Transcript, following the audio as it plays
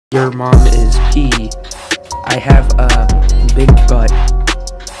Your mom is P. I have a big butt.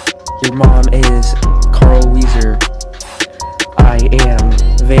 Your mom is Carl Weezer. I am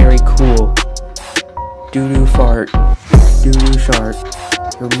very cool. Doo-doo fart. Doo-doo shark.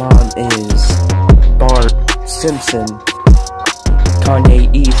 Your mom is Bart Simpson.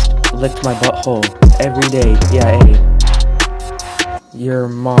 Kanye East licked my butthole every day. Yeah, Your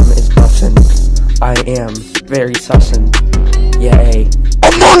mom is bussin'. I am very sussin'. Yeah,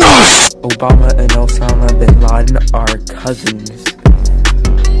 Among Us! Obama and Osama bin Laden are cousins.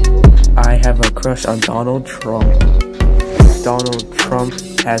 I have a crush on Donald Trump. Donald Trump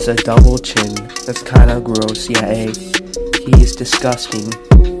has a double chin. That's kinda gross, yeah, He's disgusting.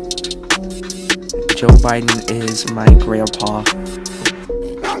 Joe Biden is my grandpa.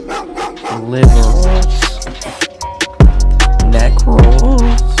 Liberals. Neck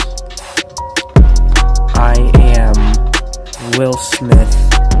rolls. I am Will Smith.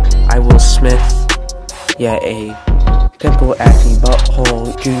 I will Smith. Yeah, Pimple acne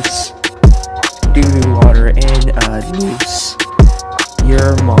butthole juice. Doo-doo water and a noose.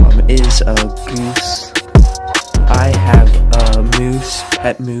 Your mom is a goose. I have a moose,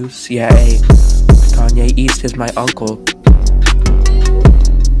 pet moose. Yeah, Kanye East is my uncle.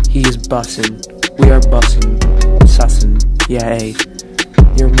 He is bussin'. We are bussin'. Sussin'. Yeah,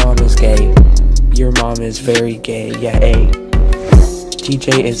 Your mom is gay. Your mom is very gay. Yeah,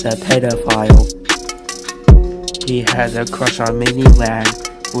 TJ is a pedophile. He has a crush on Mini Lad,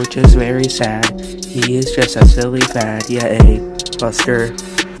 which is very sad. He is just a silly fad. Yeah, Buster.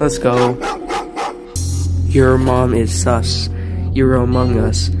 Let's go. Your mom is sus. You're among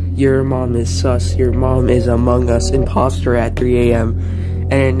us. Your mom is sus. Your mom is among us. Imposter at 3 a.m.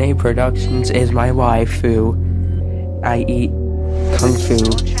 NNA Productions is my waifu. I eat kung fu.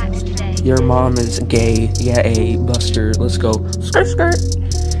 Your mom is gay. Yeah, Buster. Let's go. Skirt, skirt.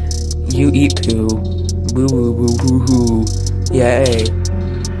 You eat poo. Boo, boo, boo, hoo, hoo. Yeah,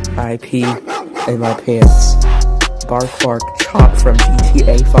 I pee in my pants. Bark, bark, chop from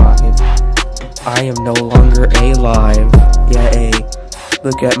GTA 5. I am no longer alive. Yeah,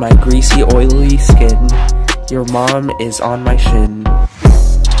 Look at my greasy, oily skin. Your mom is on my shin.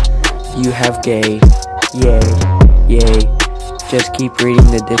 You have gay. Yay. Just keep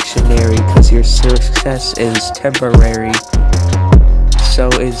reading the dictionary, cause your success is temporary. So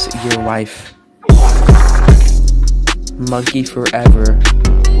is your wife. Monkey forever.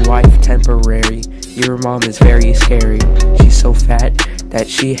 Wife temporary. Your mom is very scary. She's so fat that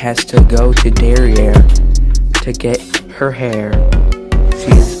she has to go to derriere to get her hair.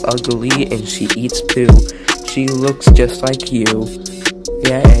 She's ugly and she eats poo. She looks just like you.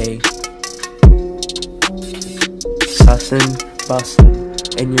 Yeah, Sussin',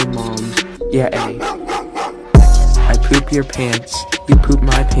 bussin', and your mom. Yeah, I poop your pants. You poop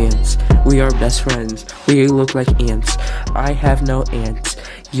my pants. We are best friends. We look like ants. I have no ants.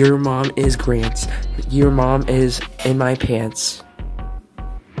 Your mom is Grant's. Your mom is in my pants.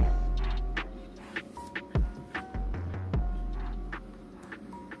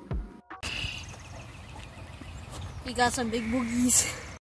 We got some big boogies.